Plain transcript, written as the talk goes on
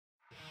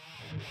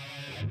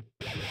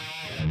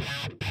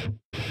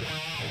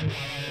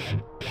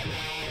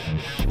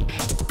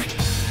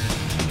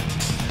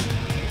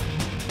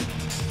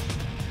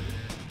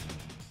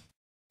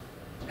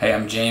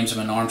James. I'm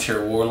an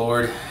Armchair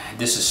Warlord.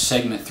 This is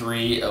segment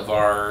 3 of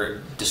our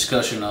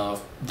discussion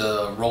of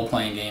the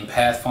role-playing game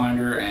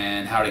Pathfinder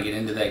and how to get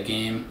into that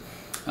game.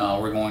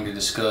 We're going to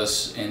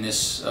discuss in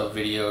this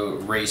video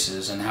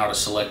races and how to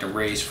select a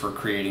race for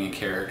creating a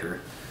character.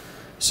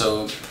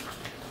 So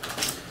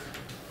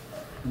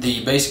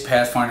the basic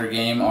Pathfinder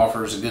game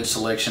offers a good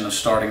selection of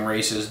starting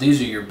races.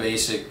 These are your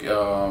basic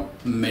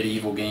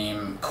medieval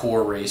game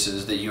core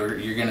races that you're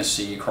going to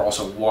see across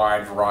a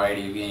wide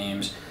variety of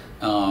games.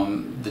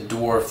 The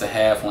dwarf, the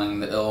halfling,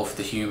 the elf,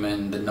 the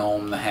human, the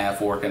gnome, the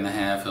half-orc, and the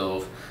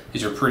half-elf.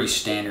 These are pretty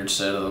standard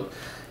setup.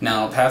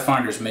 Now,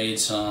 Pathfinder's made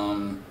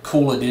some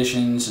cool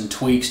additions and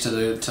tweaks to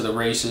the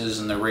races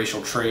and the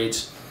racial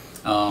traits.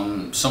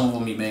 Some of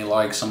them you may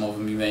like, some of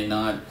them you may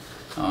not.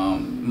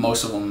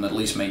 Most of them at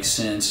least make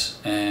sense,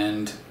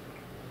 and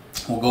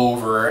we'll go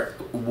over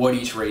what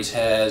each race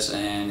has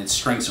and its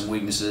strengths and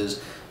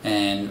weaknesses,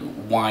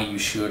 and why you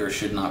should or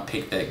should not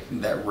pick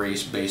that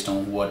race based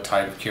on what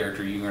type of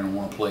character you're going to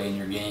want to play in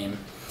your game.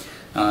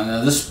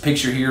 Now this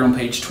picture here on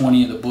page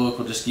 20 of the book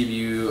will just give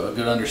you a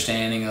good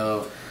understanding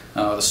of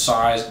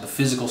the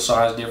physical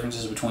size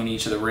differences between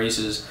each of the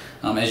races.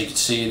 As you can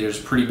see, there's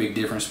a pretty big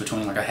difference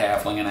between like a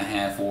halfling and a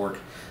half-orc.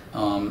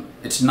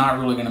 It's not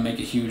really going to make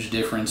a huge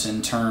difference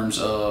in terms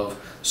of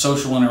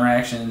social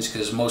interactions,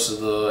 because most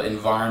of the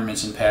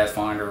environments in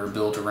Pathfinder are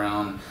built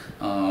around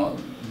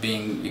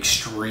being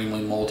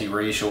extremely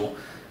multiracial.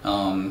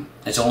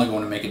 It's only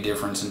going to make a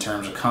difference in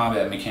terms of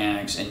combat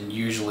mechanics, and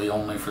usually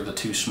only for the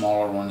two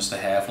smaller ones, the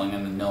halfling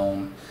and the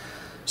gnome.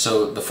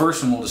 So the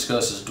first one we'll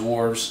discuss is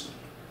dwarves.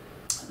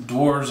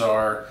 Dwarves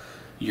are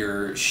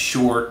your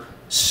short,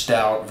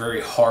 stout,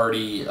 very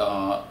hardy,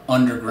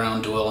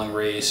 underground dwelling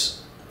race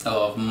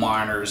of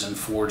miners and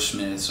forge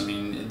smiths. I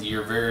mean,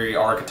 your very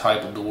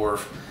archetypal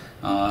dwarf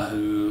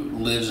who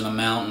lives in a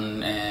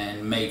mountain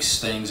and makes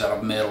things out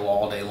of metal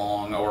all day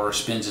long, or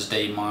spends his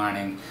day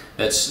mining.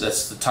 That's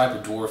the type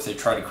of dwarf they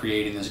try to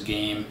create in this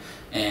game.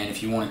 And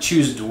if you want to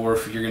choose a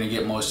dwarf, you're going to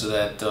get most of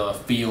that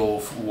feel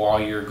while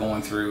you're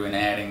going through and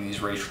adding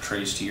these racial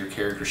traits to your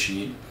character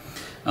sheet.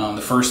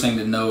 The first thing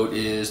to note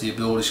is the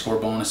ability score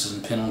bonuses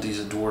and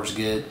penalties that dwarves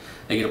get.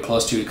 They get a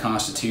 +2 to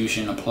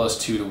Constitution, a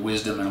 +2 to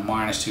Wisdom, and a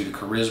 -2 to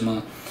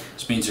Charisma.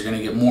 This means they're going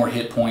to get more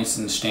hit points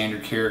than the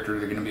standard character.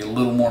 They're going to be a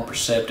little more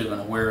perceptive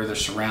and aware of their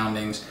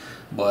surroundings,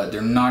 but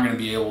they're not going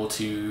to be able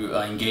to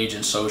engage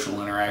in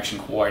social interaction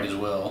quite as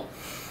well.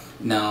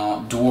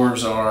 Now,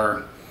 dwarves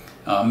are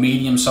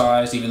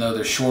medium-sized. Even though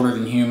they're shorter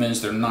than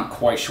humans, they're not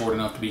quite short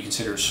enough to be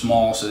considered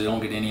small, so they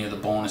don't get any of the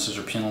bonuses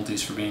or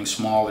penalties for being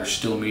small. They're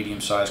still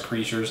medium-sized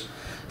creatures.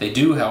 They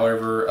do,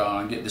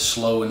 however, get the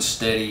slow and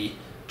steady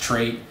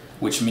trait,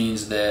 which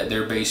means that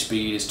their base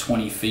speed is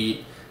 20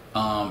 feet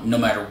no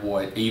matter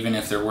what. Even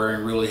if they're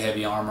wearing really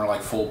heavy armor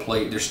like full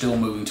plate, they're still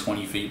moving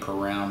 20 feet per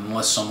round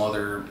unless some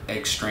other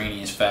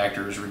extraneous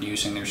factor is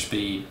reducing their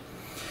speed.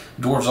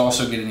 Dwarves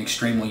also get an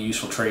extremely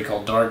useful trait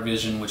called dark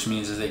vision, which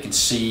means that they can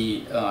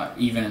see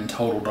even in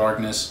total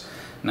darkness.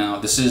 Now,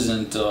 this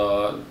isn't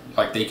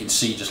like they can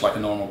see just like a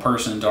normal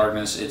person in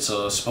darkness. It's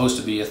supposed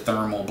to be a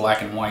thermal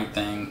black and white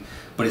thing,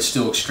 but it's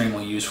still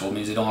extremely useful. It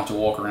means they don't have to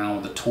walk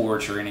around with a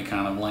torch or any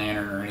kind of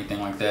lantern or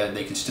anything like that.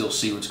 They can still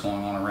see what's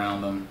going on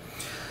around them.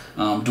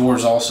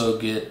 Dwarves also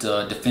get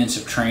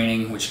defensive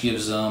training, which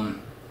gives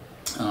them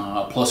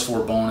a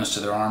 +4 bonus to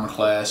their armor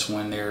class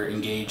when they're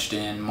engaged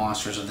in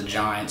monsters of the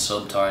giant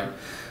subtype.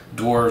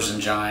 Dwarves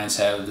and giants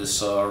have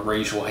this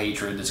racial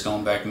hatred that's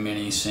gone back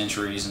many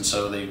centuries, and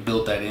so they've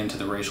built that into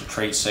the racial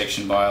traits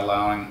section by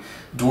allowing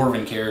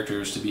dwarven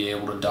characters to be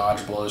able to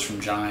dodge blows from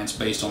giants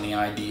based on the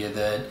idea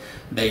that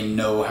they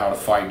know how to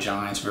fight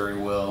giants very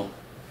well.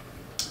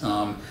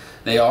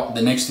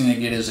 The next thing they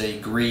get is a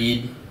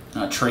greed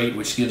trait,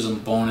 which gives them a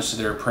bonus to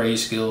their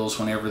appraise skills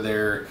whenever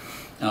they're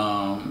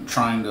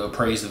trying to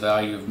appraise the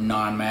value of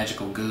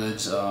non-magical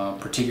goods,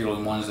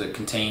 particularly ones that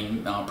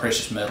contain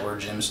precious metal or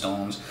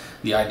gemstones.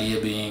 The idea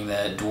being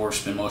that dwarves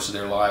spend most of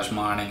their lives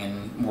mining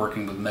and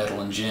working with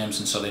metal and gems,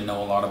 and so they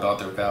know a lot about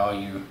their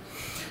value.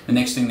 The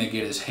next thing they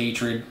get is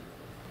hatred,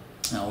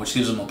 which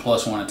gives them a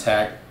 +1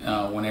 attack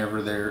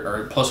whenever they're,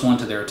 or +1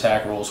 to their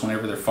attack rolls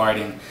whenever they're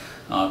fighting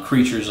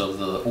creatures of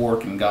the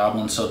orc and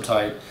goblin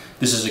subtype.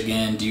 This is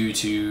again due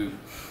to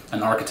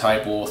an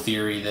archetypal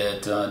theory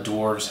that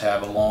dwarves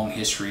have a long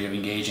history of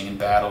engaging in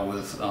battle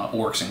with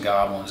orcs and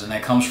goblins, and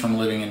that comes from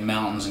living in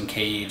mountains and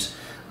caves,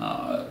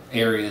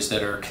 areas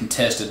that are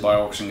contested by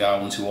orcs and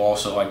goblins who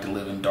also like to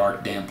live in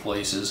dark, damp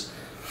places.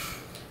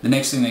 The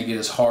next thing they get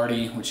is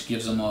hardy, which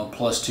gives them a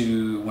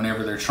 +2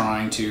 whenever they're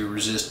trying to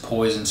resist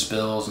poison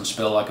spells and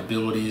spell-like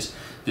abilities.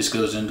 This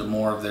goes into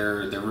more of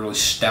their really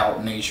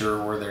stout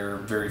nature, where they're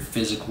very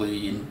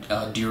physically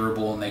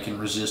durable and they can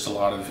resist a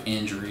lot of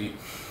injury.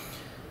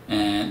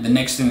 And the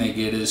next thing they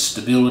get is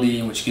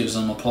stability, which gives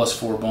them a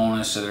 +4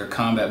 bonus to their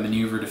combat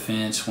maneuver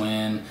defense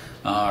when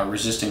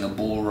resisting a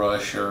bull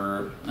rush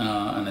or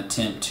an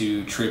attempt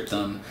to trip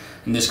them.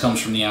 And this comes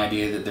from the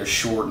idea that they're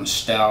short and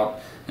stout,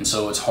 and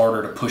so it's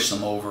harder to push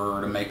them over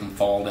or to make them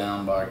fall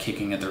down by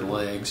kicking at their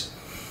legs.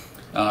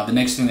 The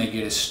next thing they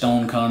get is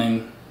Stone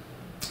Cunning.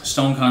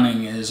 Stone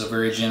Cunning is a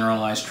very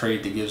generalized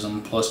trait that gives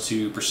them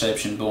 +2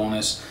 perception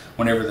bonus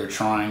whenever they're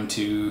trying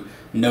to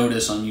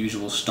notice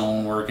unusual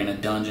stonework in a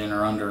dungeon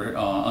or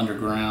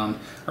underground,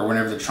 or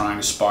whenever they're trying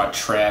to spot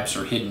traps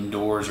or hidden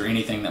doors or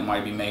anything that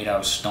might be made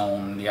out of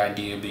stone. The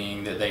idea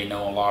being that they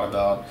know a lot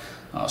about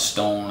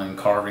stone and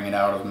carving it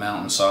out of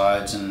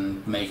mountainsides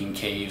and making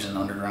caves and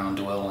underground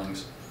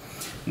dwellings.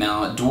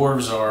 Now,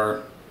 dwarves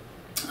are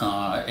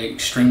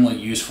extremely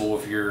useful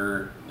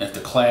if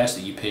the class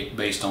that you picked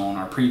based on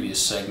our previous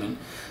segment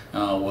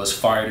was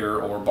fighter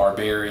or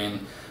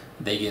barbarian.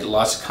 They get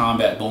lots of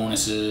combat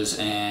bonuses,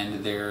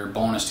 and their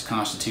bonus to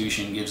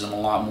constitution gives them a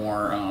lot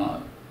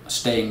more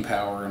staying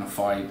power in a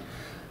fight.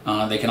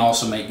 They can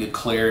also make good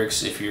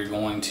clerics if you're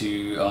going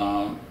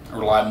to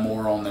rely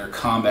more on their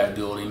combat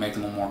ability, make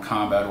them a more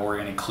combat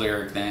oriented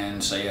cleric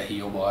than say a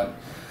heal bot.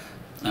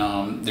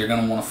 They're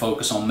going to want to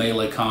focus on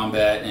melee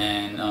combat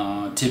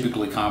and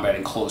typically combat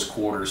in close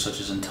quarters, such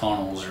as in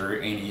tunnels or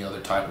any other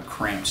type of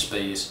cramped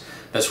space.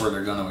 That's where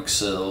they're going to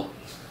excel.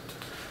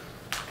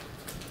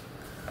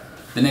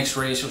 The next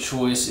racial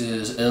choice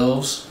is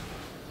elves.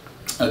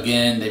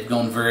 Again, they've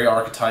gone very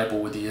archetypal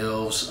with the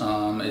elves.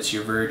 It's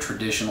your very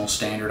traditional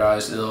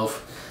standardized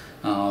elf.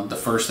 The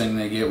first thing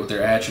they get with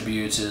their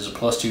attributes is a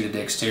 +2 to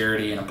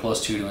dexterity and a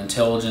 +2 to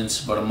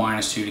intelligence, but a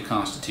 -2 to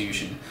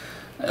constitution.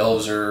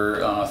 Elves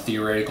are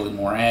theoretically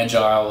more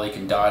agile, they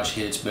can dodge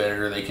hits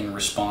better, they can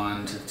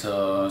respond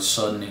to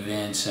sudden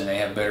events, and they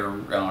have better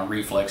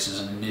reflexes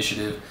and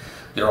initiative.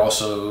 They're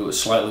also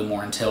slightly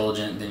more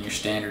intelligent than your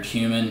standard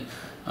human,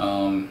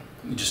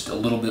 just a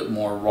little bit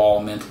more raw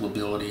mental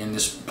ability, and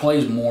this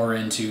plays more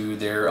into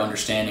their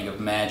understanding of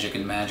magic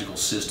and magical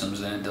systems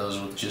than it does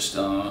with just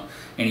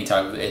any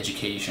type of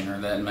education or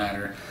that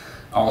matter.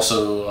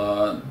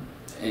 Also,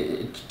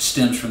 it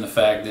stems from the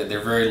fact that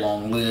they're very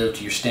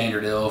long-lived. Your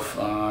standard elf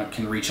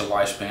can reach a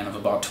lifespan of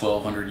about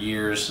 1,200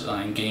 years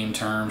in game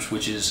terms,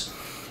 which is,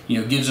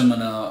 gives them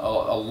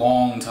a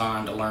long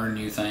time to learn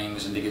new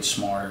things and to get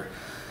smarter.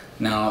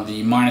 Now,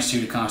 the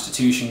 -2 to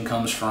constitution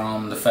comes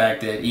from the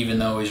fact that even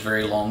though he's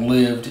very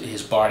long-lived,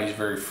 his body's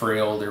very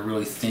frail. They're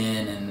really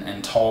thin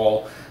and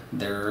tall.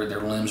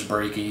 Their limbs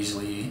break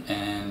easily,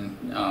 and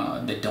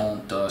they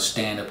don't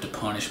stand up to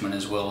punishment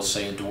as well as,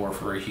 say, a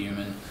dwarf or a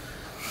human.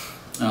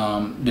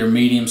 They're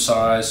medium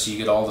sized, so you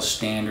get all the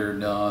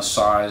standard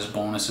size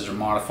bonuses or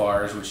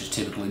modifiers, which is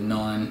typically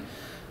none.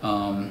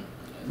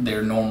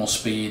 Their normal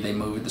speed, they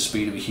move at the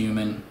speed of a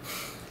human.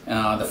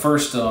 The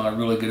first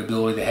really good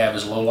ability they have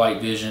is low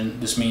light vision.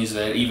 This means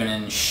that even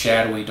in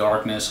shadowy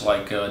darkness,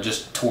 like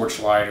just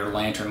torchlight or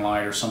lantern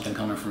light or something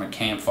coming from a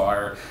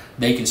campfire,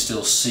 they can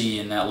still see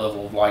in that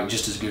level of light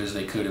just as good as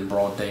they could in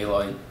broad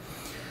daylight.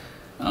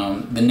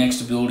 The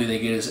next ability they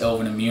get is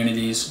elven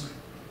immunities.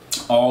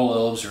 All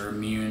elves are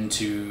immune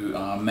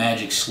to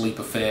magic sleep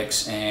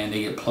effects, and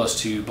they get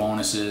 +2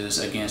 bonuses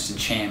against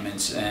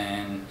enchantments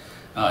and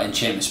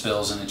enchantment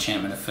spells and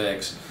enchantment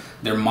effects.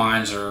 Their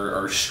minds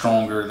are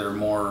stronger, they're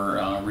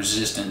more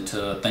resistant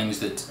to things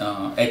that,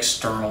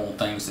 external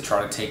things that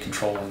try to take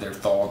control of their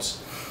thoughts.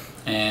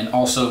 And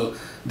also,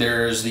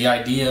 there's the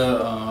idea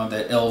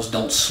that elves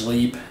don't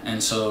sleep,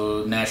 and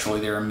so naturally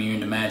they're immune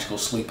to magical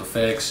sleep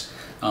effects.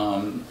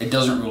 It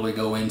doesn't really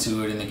go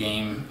into it in the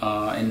game,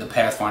 in the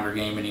Pathfinder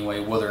game anyway,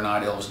 whether or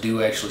not elves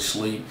do actually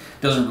sleep.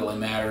 It doesn't really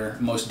matter.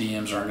 Most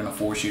DMs aren't going to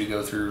force you to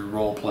go through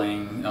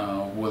role-playing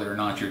whether or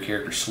not your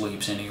character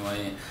sleeps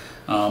anyway.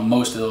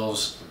 Most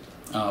elves,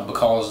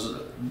 because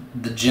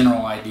the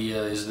general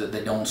idea is that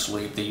they don't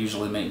sleep, they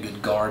usually make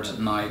good guards at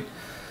night.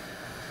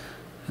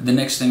 The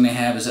next thing they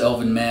have is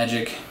elven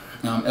magic.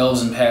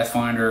 Elves in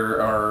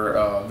Pathfinder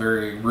are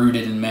very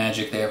rooted in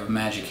magic. They have a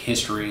magic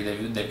history.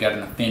 They've got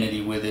an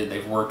affinity with it.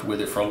 They've worked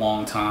with it for a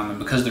long time, and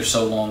because they're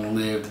so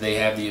long-lived, they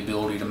have the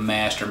ability to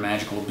master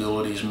magical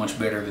abilities much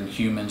better than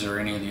humans or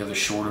any of the other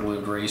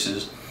shorter-lived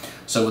races.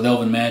 So with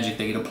elven magic,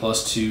 they get a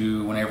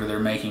 +2 whenever they're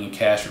making a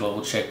caster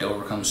level check to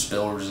overcome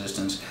spell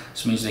resistance.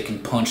 This means they can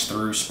punch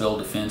through spell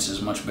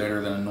defenses much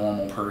better than a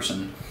normal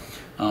person.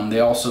 They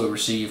also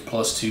receive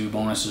 +2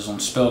 bonuses on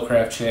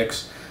spellcraft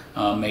checks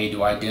made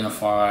to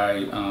identify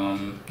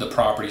the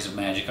properties of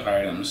magic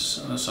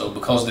items. So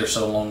because they're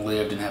so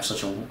long-lived and have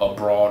such a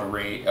broad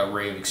array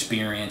of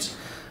experience,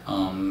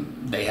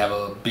 they have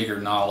a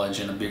bigger knowledge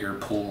and a bigger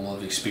pool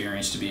of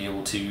experience to be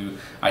able to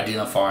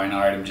identify an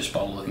item just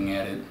by looking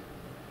at it.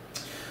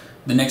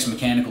 The next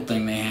mechanical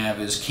thing they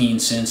have is keen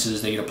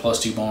senses. They get a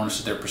 +2 bonus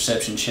to their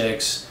perception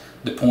checks.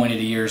 The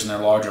pointed ears and their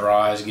larger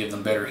eyes give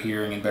them better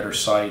hearing and better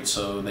sight,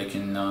 so they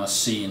can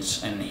see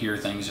and hear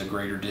things at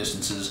greater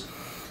distances.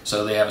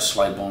 So they have a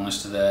slight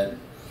bonus to that.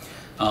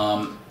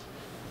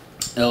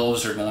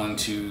 Elves are going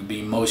to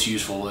be most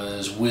useful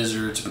as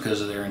wizards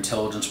because of their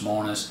intelligence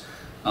bonus.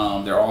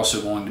 They're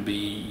also going to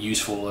be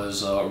useful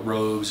as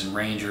rogues and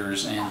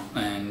rangers,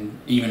 and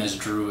even as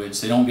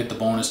druids. They don't get the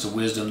bonus to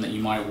wisdom that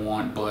you might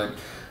want, but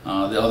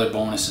the other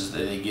bonuses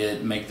that they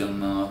get make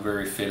them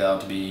very fit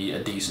out to be a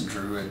decent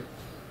druid.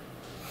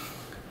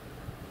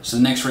 So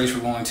the next race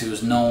we're going to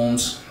is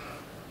gnomes.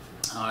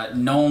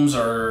 Gnomes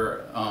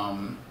are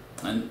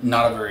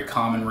not a very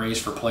common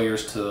race for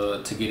players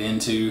to get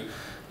into.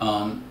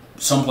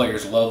 Some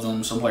players love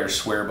them, some players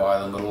swear by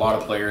them, but a lot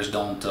of players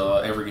don't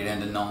ever get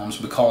into gnomes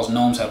because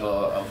gnomes have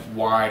a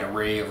wide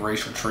array of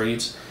racial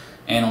traits,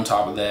 and on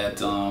top of that,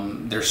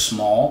 they're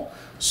small,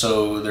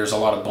 so there's a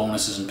lot of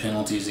bonuses and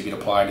penalties that get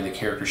applied to the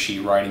character sheet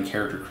writing,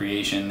 character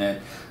creation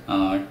that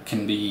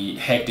can be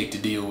hectic to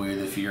deal with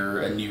if you're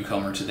a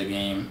newcomer to the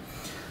game.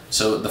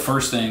 So the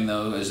first thing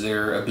though is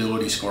their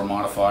ability score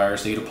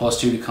modifiers. They get a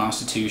 +2 to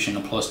Constitution,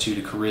 a +2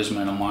 to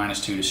Charisma, and a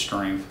 -2 to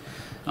Strength.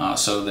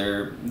 So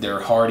they're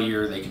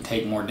hardier, they can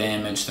take more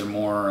damage, they're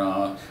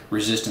more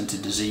resistant to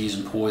disease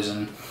and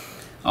poison.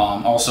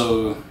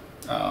 Also,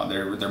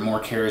 they're more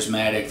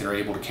charismatic, they're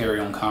able to carry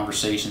on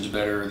conversations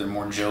better, they're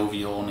more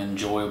jovial and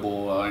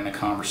enjoyable in a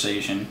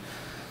conversation.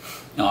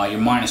 Your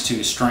 -2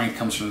 to Strength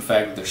comes from the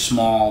fact that they're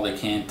small, they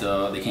can't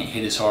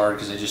hit as hard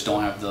because they just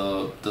don't have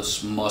the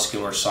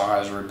muscular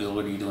size or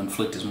ability to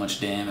inflict as much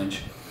damage.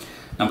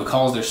 Now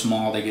because they're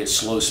small, they get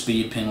slow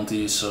speed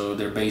penalties, so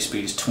their base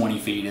speed is 20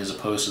 feet as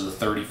opposed to the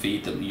 30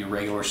 feet that your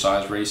regular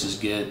size races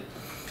get.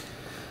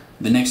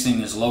 The next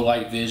thing is low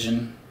light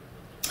vision,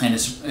 and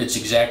it's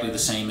exactly the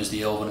same as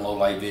the Elven low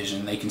light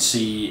vision. They can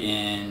see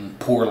in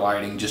poor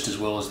lighting just as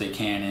well as they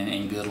can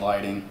in good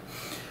lighting.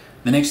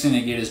 The next thing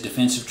they get is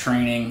defensive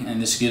training,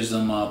 and this gives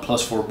them a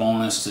 +4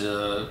 bonus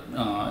to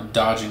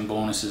dodging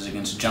bonuses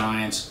against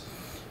giants.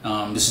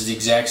 This is the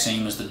exact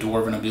same as the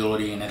Dwarven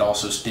ability, and it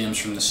also stems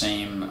from the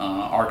same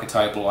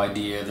archetypal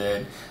idea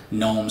that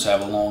gnomes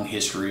have a long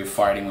history of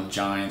fighting with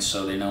giants,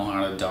 so they know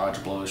how to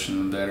dodge blows from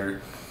them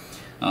better.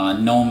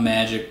 Gnome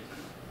Magic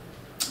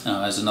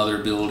is another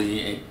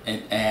ability.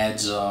 It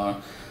adds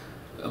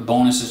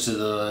bonuses to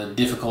the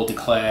difficulty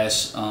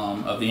class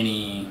of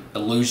any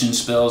illusion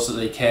spells that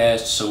they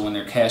cast. So when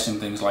they're casting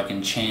things like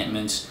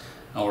enchantments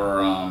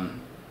or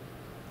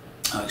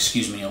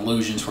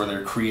illusions where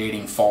they're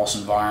creating false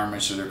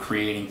environments or they're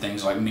creating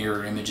things like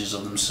mirror images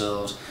of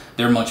themselves,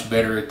 they're much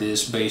better at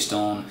this based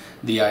on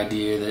the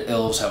idea that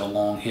elves have a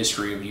long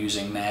history of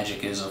using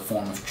magic as a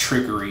form of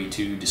trickery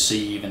to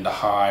deceive and to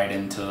hide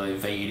and to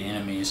evade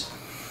enemies.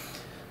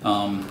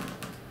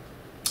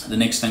 The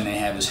next thing they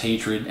have is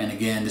Hatred, and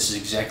again this is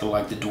exactly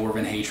like the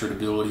Dwarven Hatred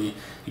ability.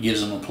 It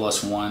gives them a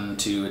 +1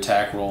 to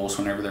attack rolls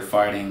whenever they're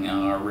fighting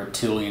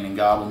reptilian and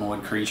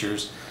goblinoid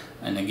creatures,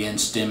 and again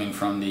stemming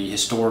from the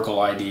historical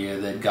idea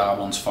that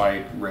goblins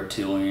fight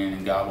reptilian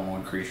and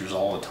goblinoid creatures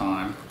all the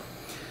time.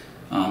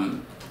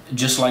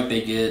 Just like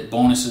they get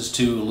bonuses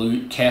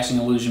to casting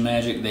illusion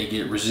magic, they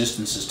get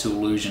resistances to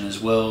illusion as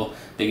well.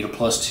 They get a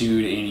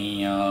 +2 to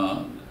any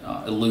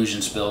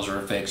illusion spells or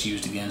effects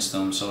used against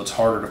them, so it's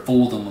harder to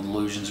fool them with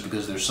illusions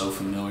because they're so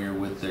familiar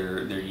with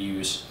their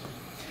use.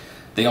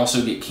 They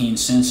also get keen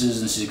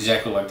senses. This is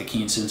exactly like the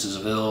keen senses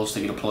of elves.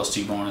 They get a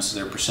 +2 bonus to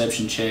their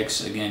perception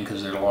checks, again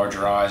because they're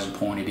larger eyes and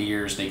pointed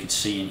ears, they can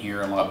see and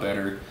hear a lot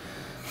better.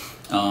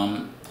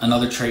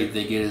 Another trait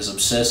they get is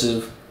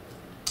obsessive.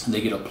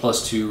 They get a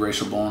 +2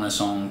 racial bonus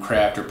on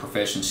craft or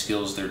profession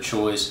skills of their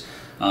choice.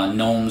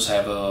 Gnomes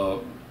have a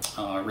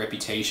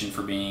reputation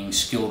for being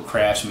skilled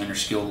craftsmen or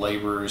skilled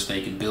laborers.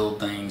 They can build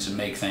things and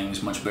make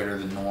things much better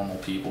than normal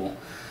people.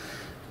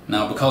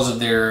 Now because of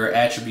their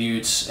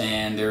attributes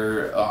and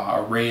their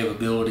array of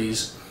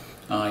abilities,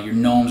 your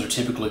gnomes are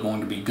typically going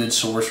to be good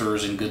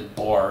sorcerers and good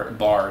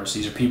bards.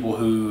 These are people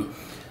who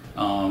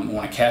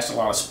want to cast a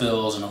lot of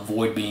spells and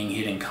avoid being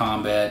hit in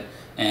combat,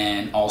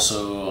 and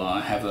also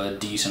have a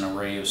decent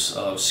array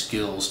of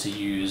skills to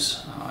use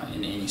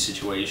in any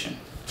situation.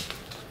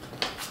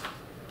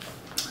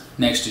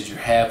 Next is your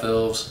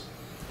half-elves.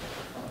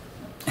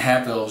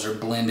 Half-elves are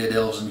blended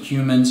elves and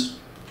humans.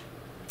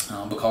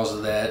 Because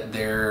of that,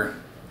 their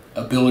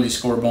ability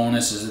score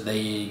bonus is that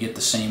they get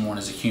the same one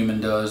as a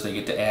human does. They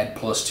get to add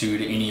 +2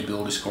 to any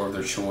ability score of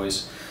their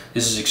choice.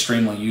 This is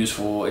extremely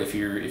useful if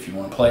you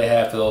want to play a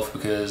half-elf,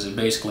 because it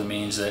basically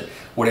means that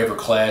whatever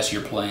class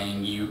you're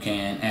playing, you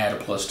can add a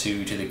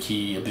 +2 to the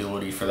key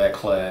ability for that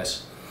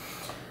class.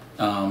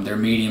 They're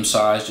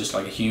medium-sized, just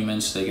like a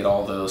human, so they get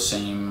all the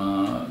same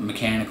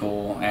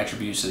mechanical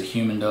attributes that a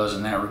human does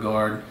in that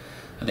regard.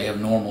 They have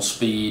normal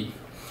speed.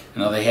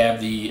 They have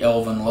the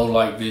Elven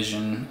low-light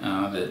vision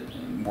that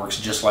works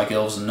just like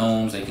elves and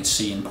gnomes. They can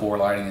see in poor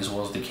lighting as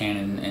well as they can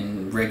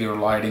in regular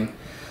lighting.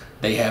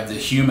 They have the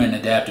human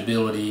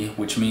adaptability,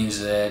 which means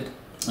that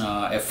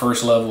at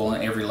first level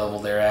and every level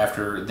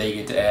thereafter, they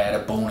get to add a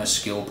bonus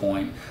skill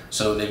point.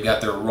 So they've got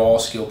their raw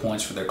skill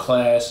points for their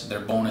class, their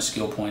bonus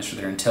skill points for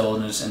their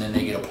intelligence, and then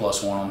they get a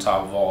 +1 on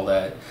top of all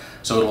that.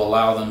 So it'll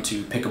allow them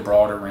to pick a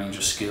broader range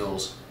of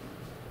skills.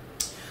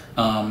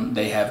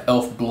 They have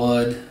elf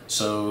blood,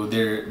 so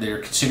they're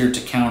considered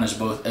to count as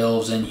both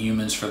elves and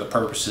humans for the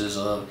purposes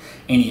of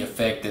any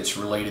effect that's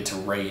related to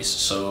race.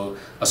 So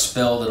a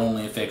spell that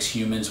only affects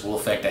humans will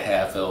affect a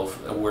half-elf,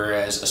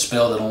 whereas a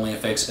spell that only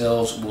affects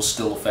elves will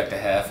still affect a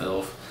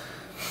half-elf.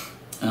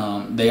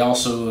 They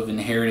also have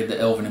inherited the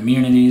elven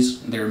immunities.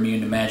 They're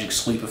immune to magic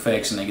sleep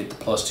effects, and they get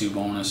the +2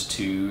 bonus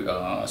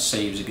to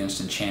saves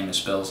against enchantment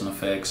spells and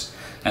effects.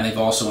 And they've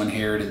also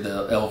inherited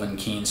the elven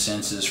keen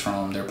senses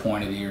from their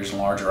pointed ears and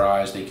larger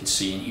eyes. They can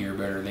see and hear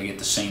better. They get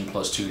the same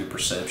 +2 to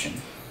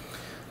perception.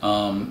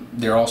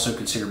 They're also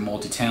considered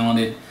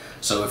multi-talented.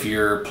 So if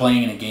you're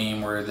playing in a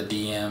game where the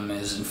DM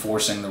is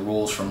enforcing the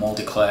rules for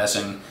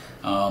multi-classing,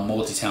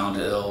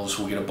 multi-talented elves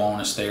will get a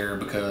bonus there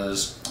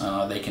because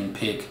they can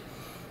pick,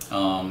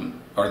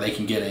 or they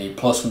can get a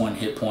 +1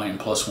 hit point and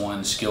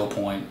 +1 skill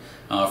point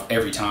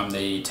every time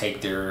they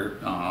take their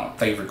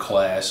favorite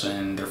class,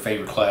 and their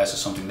favorite class is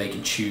something they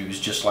can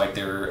choose, just like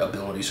their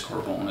ability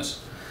score bonus.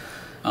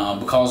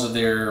 Because of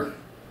their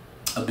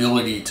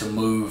ability to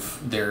move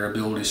their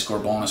ability score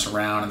bonus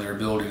around and their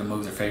ability to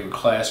move their favorite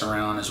class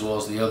around, as well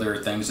as the other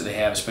things that they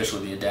have,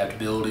 especially the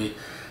adaptability,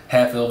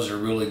 half-elves are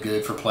really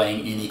good for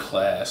playing any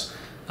class.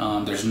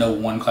 There's no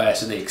one class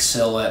that they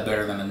excel at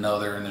better than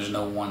another, and there's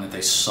no one that they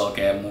suck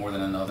at more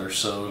than another.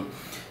 So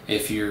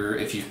if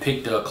you've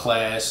picked a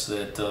class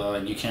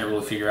that you can't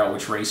really figure out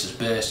which race is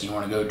best, you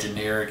want to go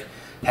generic,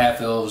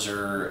 half-elves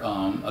are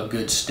a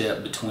good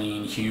step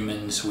between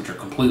humans, which are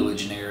completely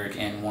generic,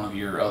 and one of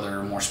your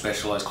other more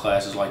specialized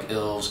classes like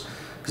elves,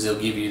 because they'll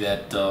give you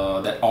that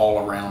that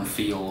all-around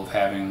feel of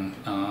having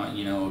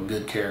you know, a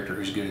good character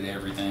who's good at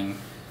everything.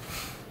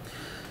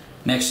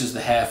 Next is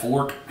the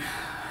half-orc.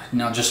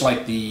 Now, just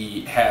like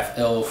the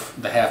half-elf,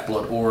 the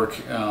half-blood orc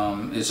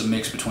is a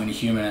mix between a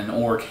human and an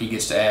orc. He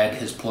gets to add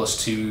his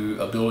 +2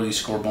 ability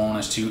score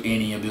bonus to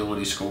any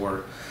ability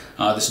score.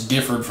 This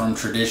differed from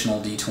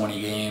traditional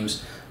D20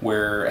 games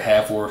where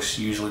half-orcs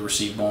usually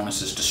receive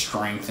bonuses to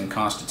strength and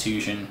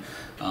constitution.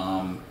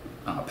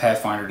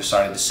 Pathfinder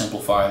decided to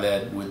simplify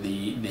that with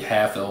the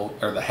half-elf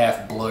or the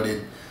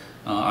half-blooded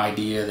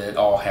idea that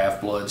all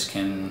half-bloods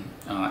can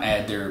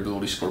add their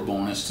ability score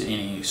bonus to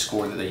any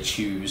score that they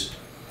choose.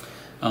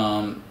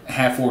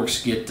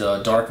 Half-orcs get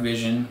dark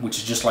vision, which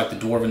is just like the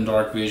dwarven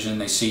dark vision.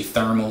 They see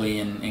thermally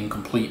in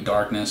complete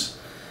darkness.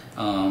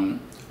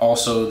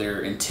 Also,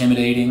 they're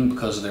intimidating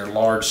because of their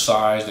large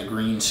size, their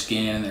green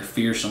skin, and their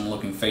fearsome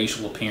looking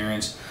facial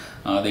appearance.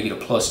 They get a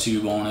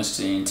 +2 bonus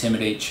to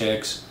intimidate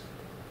checks.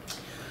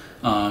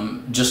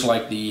 Just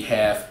like the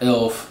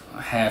half-elf,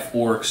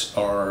 half-orcs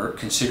are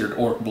considered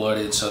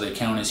orc-blooded, so they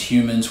count as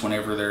humans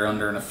whenever they're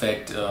under an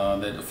effect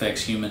that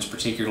affects humans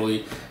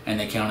particularly, and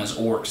they count as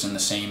orcs in the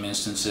same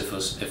instance if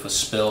a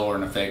spell or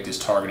an effect is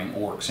targeting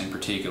orcs in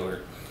particular.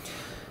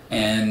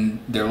 And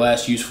their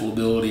last useful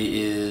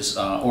ability is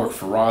orc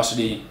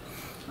ferocity.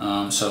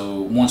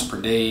 So once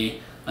per day,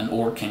 an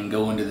orc can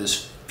go into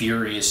this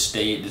furious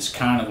state. It's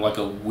kind of like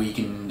a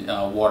weakened,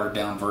 watered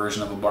down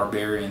version of a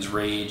barbarian's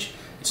rage.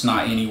 It's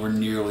not anywhere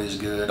nearly as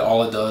good.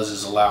 All it does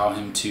is allow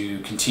him to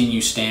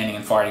continue standing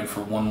and fighting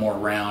for one more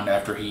round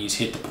after he's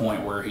hit the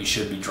point where he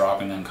should be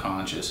dropping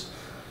unconscious.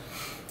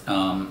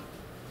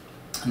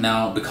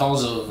 Now,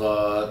 because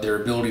of their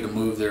ability to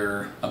move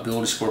their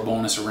ability score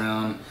bonus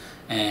around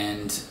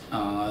and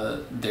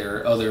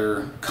their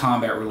other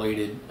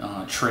combat-related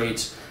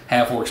traits,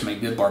 half-orcs make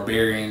good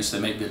barbarians, they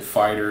make good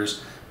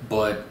fighters,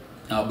 but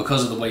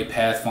because of the way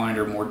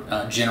Pathfinder more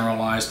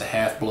generalized the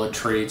half-blood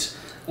traits,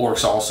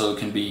 orcs also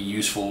can be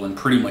useful in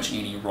pretty much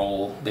any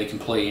role. They can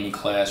play any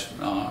class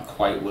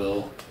quite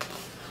well.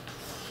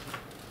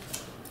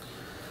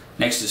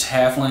 Next is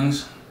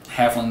halflings.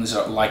 Halflings,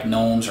 are, like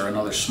gnomes, are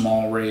another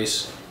small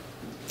race.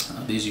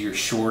 These are your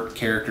short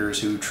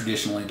characters who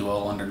traditionally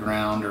dwell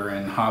underground or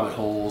in hobbit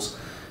holes.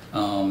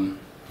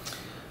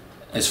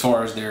 As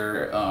far as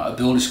their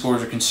ability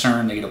scores are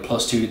concerned, they get a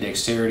 +2 to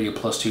dexterity, a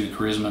 +2 to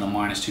charisma, and a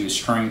 -2 to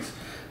strength.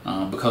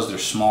 Because they're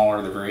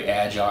smaller, they're very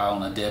agile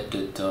and adept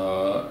at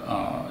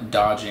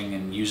dodging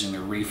and using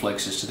their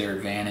reflexes to their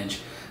advantage.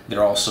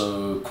 They're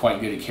also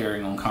quite good at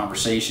carrying on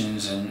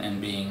conversations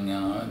and being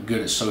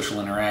good at social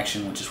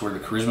interaction, which is where the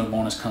charisma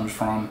bonus comes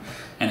from,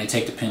 and they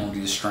take the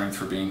penalty to strength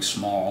for being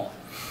small.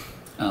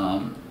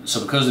 So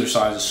because their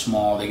size is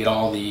small, they get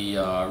all the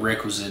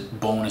requisite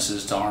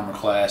bonuses to armor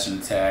class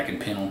and attack, and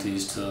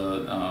penalties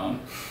to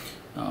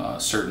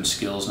certain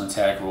skills and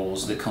attack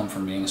rolls that come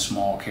from being a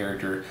small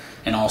character,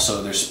 and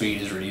also their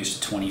speed is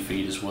reduced to 20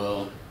 feet as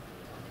well.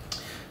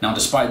 Now,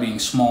 despite being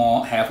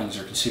small, halflings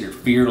are considered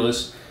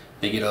fearless.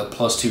 They get a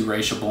 +2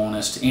 racial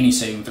bonus to any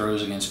saving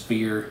throws against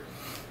fear.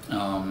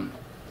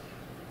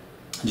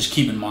 Just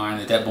keep in mind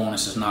that that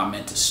bonus is not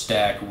meant to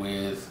stack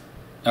with,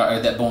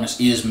 that bonus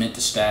is meant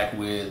to stack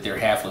with their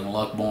halfling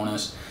luck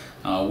bonus,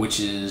 which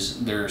is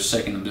their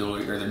second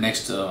ability, or their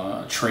next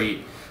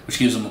trait, which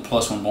gives them a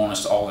 +1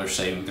 bonus to all their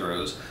saving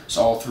throws.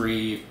 So all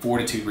three,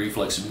 fortitude,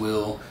 reflex, and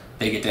will,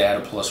 they get to add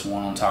a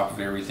 +1 on top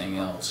of everything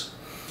else.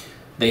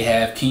 They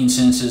have keen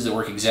senses that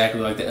work exactly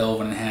like the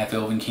elven and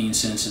half-elven keen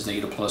senses. They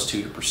get a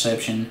 +2 to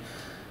perception.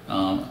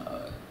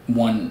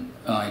 One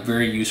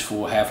very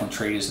useful halfling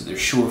trait is that they're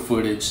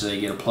sure-footed, so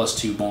they get a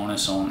 +2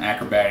 bonus on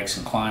acrobatics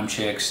and climb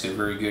checks. They're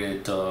very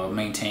good at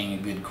maintaining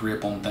a good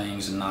grip on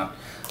things and not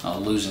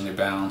losing their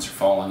balance or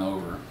falling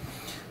over.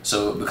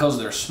 So because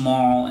they're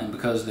small and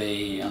because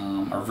they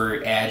are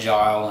very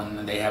agile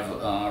and they have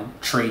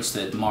traits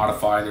that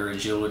modify their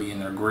agility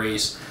and their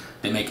grace,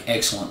 they make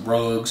excellent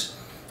rogues.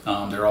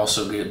 They're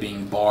also good at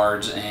being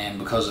bards, and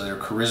because of their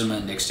charisma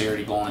and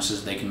dexterity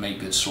bonuses, they can make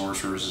good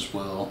sorcerers as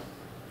well.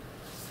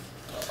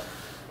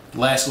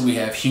 Lastly, we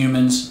have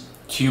humans.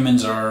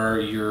 Humans are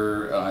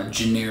your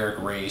generic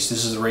race.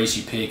 This is the race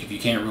you pick if you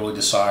can't really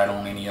decide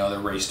on any other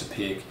race to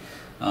pick.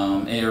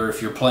 Or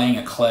if you're playing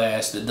a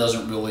class that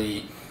doesn't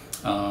really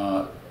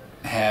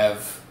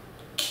have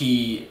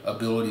key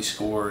ability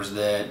scores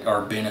that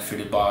are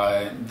benefited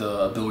by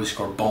the ability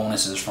score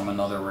bonuses from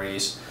another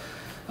race.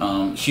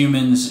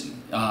 Humans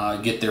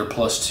get their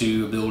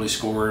 +2 ability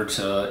score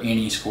to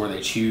any score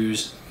they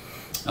choose.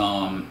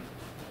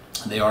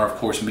 They are, of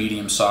course,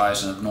 medium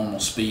size and of normal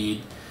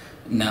speed.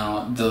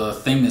 Now, the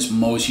thing that's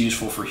most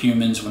useful for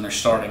humans when they're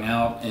starting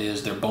out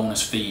is their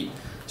bonus feat.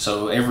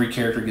 So every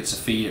character gets a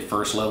feat at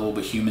first level,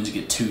 but humans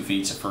get 2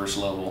 feats at first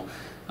level.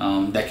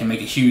 That can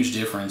make a huge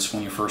difference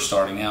when you're first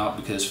starting out,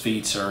 because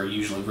feats are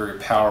usually very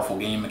powerful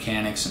game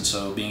mechanics, and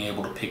so being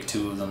able to pick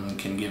 2 of them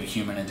can give a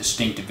human a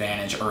distinct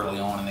advantage early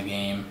on in the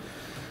game.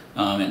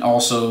 And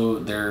also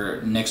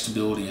their next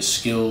ability is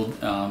skilled.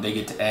 They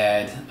get to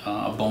add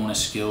a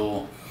bonus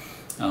skill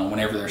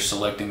whenever they're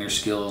selecting their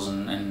skills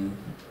and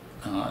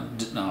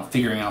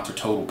figuring out their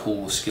total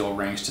pool of skill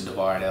ranks to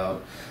divide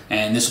out.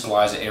 And this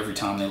applies to every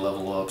time they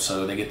level up,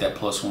 so they get that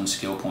 +1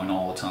 skill point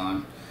all the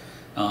time.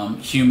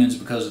 Humans,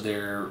 because of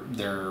their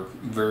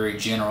very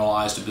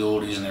generalized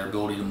abilities and their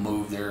ability to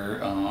move their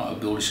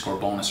ability score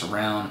bonus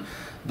around,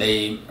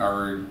 they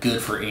are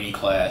good for any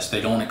class.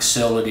 They don't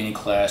excel at any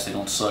class, they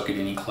don't suck at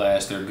any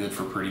class, they're good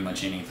for pretty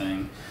much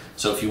anything.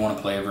 So if you want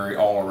to play a very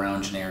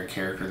all-around generic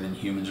character, then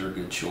humans are a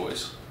good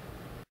choice.